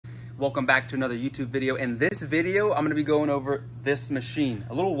Welcome back to another YouTube video. In this video, I'm going to be going over this machine,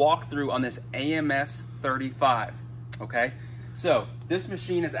 a little walkthrough on this AMS 35. Okay, so this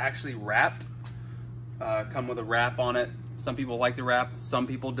machine is actually wrapped, come with a wrap on it. Some people like the wrap, some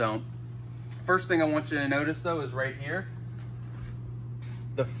people don't. First thing I want you to notice though is right here,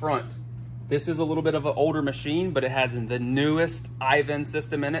 the front. This is a little bit of an older machine, but it has the newest iVend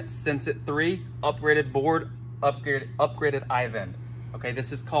system in it, Sense-It 3, upgraded board, upgraded iVend. Okay,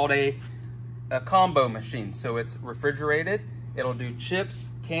 this is called a combo machine. So it's refrigerated. It'll do chips,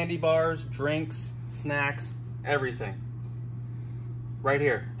 candy bars, drinks, snacks, everything. Right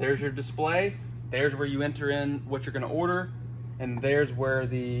here, there's your display. There's where you enter in what you're gonna order. And there's where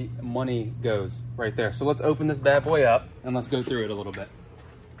the money goes, right there. So let's open this bad boy up and let's go through it a little bit.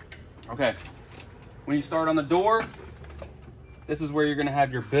 Okay, when you start on the door, this is where you're gonna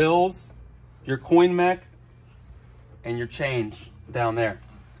have your bills, your coin mech, and your change down there,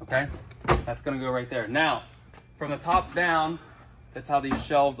 okay? That's gonna go right there. Now, from the top down, that's how these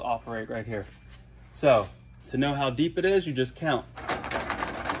shelves operate right here. So, to know how deep it is, you just count.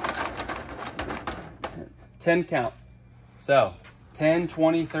 10 count. So, 10,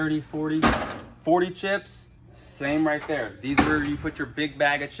 20, 30, 40 chips, same right there. These are where you put your big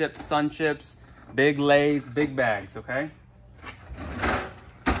bag of chips, Sun Chips, big Lays, big bags, okay?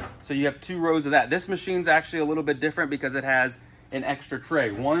 So you have 2 rows of that. This machine's actually a little bit different because it has an extra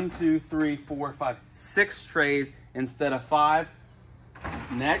tray. 1, 2, 3, 4, 5, 6 trays instead of 5.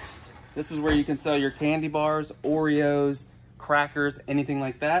 Next, this is where you can sell your candy bars, Oreos, crackers, anything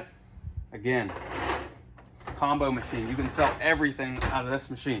like that. Again, combo machine. You can sell everything out of this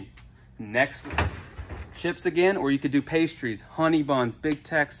machine. Next, chips again, or you could do pastries, honey buns, Big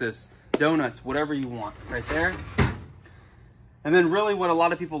Texas, donuts, whatever you want right there. And then really what a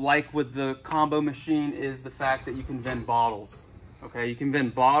lot of people like with the combo machine is the fact that you can vend bottles. Okay, you can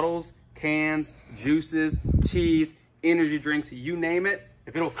vend bottles, cans, juices, teas, energy drinks, you name it.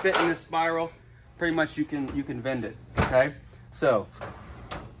 If it'll fit in this spiral, pretty much you can vend it. Okay, so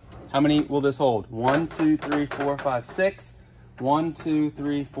how many will this hold? 1, 2, 3, 4, 5, 6. 1, 2,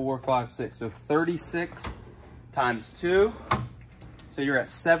 3, 4, 5, 6. So 36 times 2. So you're at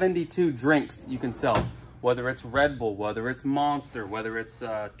 72 drinks you can sell. Whether it's Red Bull, whether it's Monster, whether it's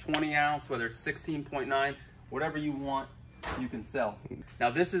 20 ounce, whether it's 16.9, whatever you want, you can sell. Now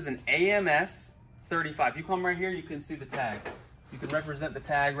this is an AMS 35. If you come right here, you can see the tag. You can represent the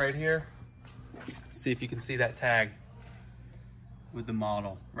tag right here. See if you can see that tag with the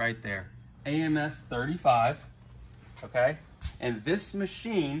model right there. AMS 35, okay? And this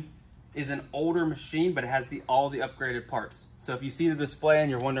machine is an older machine, but it has all the upgraded parts. So if you see the display and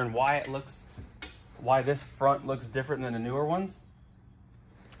you're wondering why this front looks different than the newer ones,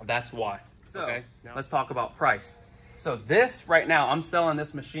 that's why. So, okay, let's talk about price. So this, right now, I'm selling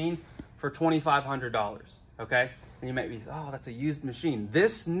this machine for $2,500, okay? And you might be, oh, that's a used machine.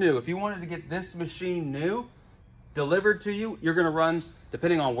 This new, if you wanted to get this machine new, delivered to you, you're gonna run,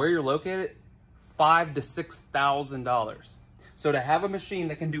 depending on where you're located, $5,000 to $6,000. So to have a machine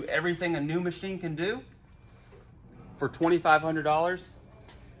that can do everything a new machine can do for $2,500,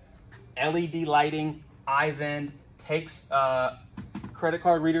 LED lighting, iVend, takes credit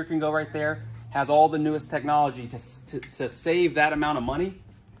card reader can go right there, has all the newest technology to save that amount of money.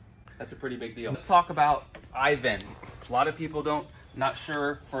 That's a pretty big deal. Let's talk about iVend. A lot of people not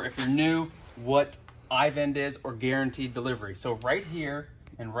sure for if you're new what iVend is or guaranteed delivery. So right here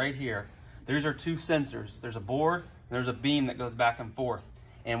and right here, these are 2 sensors. There's a board and there's a beam that goes back and forth.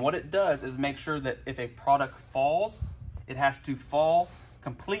 And what it does is make sure that if a product falls, it has to fall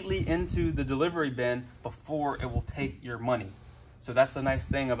completely into the delivery bin before it will take your money. So that's the nice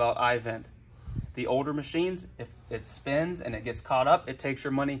thing about iVend. The older machines, if it spins and it gets caught up, it takes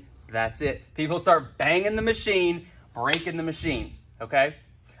your money, that's it. People start banging the machine, breaking the machine, okay?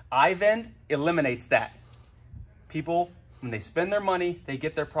 iVend eliminates that. People, when they spend their money, they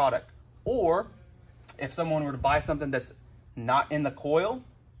get their product. Or if someone were to buy something that's not in the coil,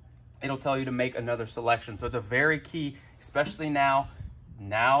 it'll tell you to make another selection. So it's a very key, especially now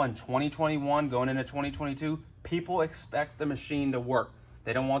in 2021, going into 2022, people expect the machine to work.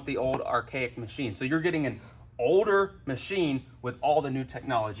 They don't want the old archaic machine. So you're getting an older machine with all the new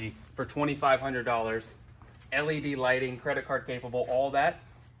technology for $2,500, LED lighting, credit card capable, all that.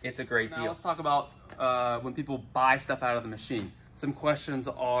 It's a great deal. Now let's talk about when people buy stuff out of the machine. Some questions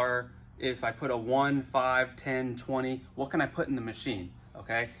are, if I put a 1, 5, 10, 20, what can I put in the machine,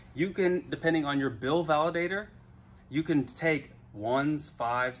 okay? You can, depending on your bill validator, you can take 1s,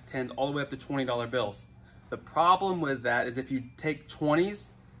 5s, 10s, all the way up to $20 bills. The problem with that is if you take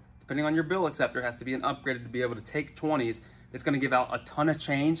 20s, depending on your bill acceptor, has to be an upgraded to be able to take 20s. It's gonna give out a ton of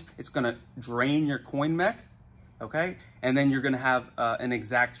change. It's gonna drain your coin mech, okay? And then you're gonna have an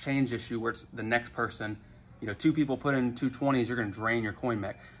exact change issue where it's the next person, you know, 2 people put in 220s, you're gonna drain your coin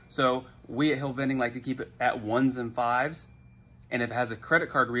mech. So we at Hill Vending like to keep it at 1s and 5s. And if it has a credit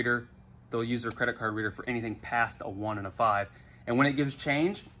card reader, they'll use their credit card reader for anything past a 1 and a 5. And when it gives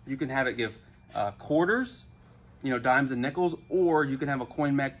change, you can have it give quarters, you know, dimes and nickels, or you can have a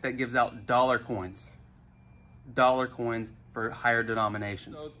coin mech that gives out dollar coins for higher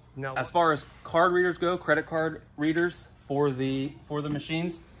denominations. Now, as far as card readers go, credit card readers for the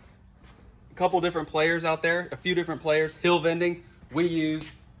machines, a couple different players out there, a few different players. Hill Vending, we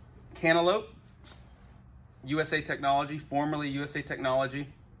use Cantaloupe, USA Technology, formerly USA Technology.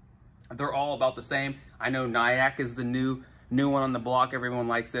 They're all about the same. I know Nyack is the new one on the block. Everyone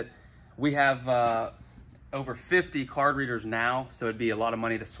likes it. We have over 50 card readers now, so it'd be a lot of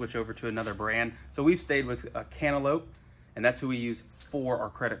money to switch over to another brand. So we've stayed with Cantaloupe, and that's who we use for our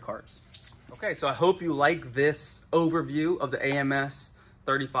credit cards. Okay, so I hope you like this overview of the AMS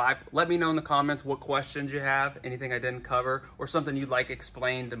 35. Let me know in the comments what questions you have, anything I didn't cover, or something you'd like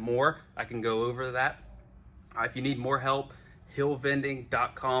explained more. I can go over that. If you need more help,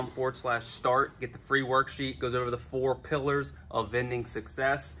 hillvending.com/start. Get the free worksheet, goes over the 4 pillars of vending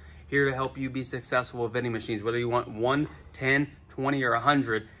success. Here to help you be successful with vending machines. Whether you want 1, 10, 20, or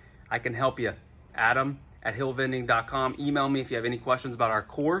 100, I can help you. Adam at hillvending.com. Email me if you have any questions about our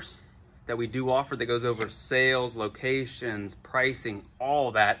course that we do offer that goes over sales, locations, pricing,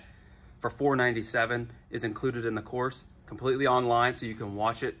 all that for $497 is included in the course, completely online, so you can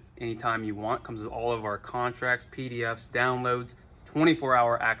watch it anytime you want. Comes with all of our contracts, PDFs, downloads,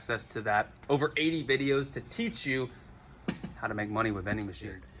 24-hour access to that. Over 80 videos to teach you how to make money with vending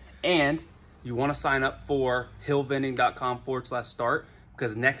machines. And you want to sign up for hillvending.com/start,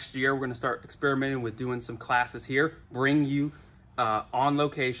 because next year we're going to start experimenting with doing some classes here, bring you on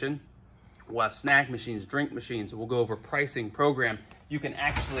location. We'll have snack machines, drink machines. We'll go over pricing, program. You can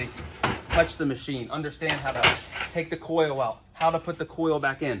actually touch the machine, understand how to take the coil out, how to put the coil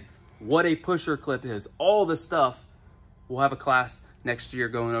back in, what a pusher clip is, all this stuff. We'll have a class next year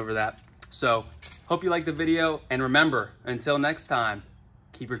going over that. So hope you like the video, and remember, until next time,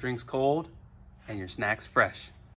 keep your drinks cold and your snacks fresh.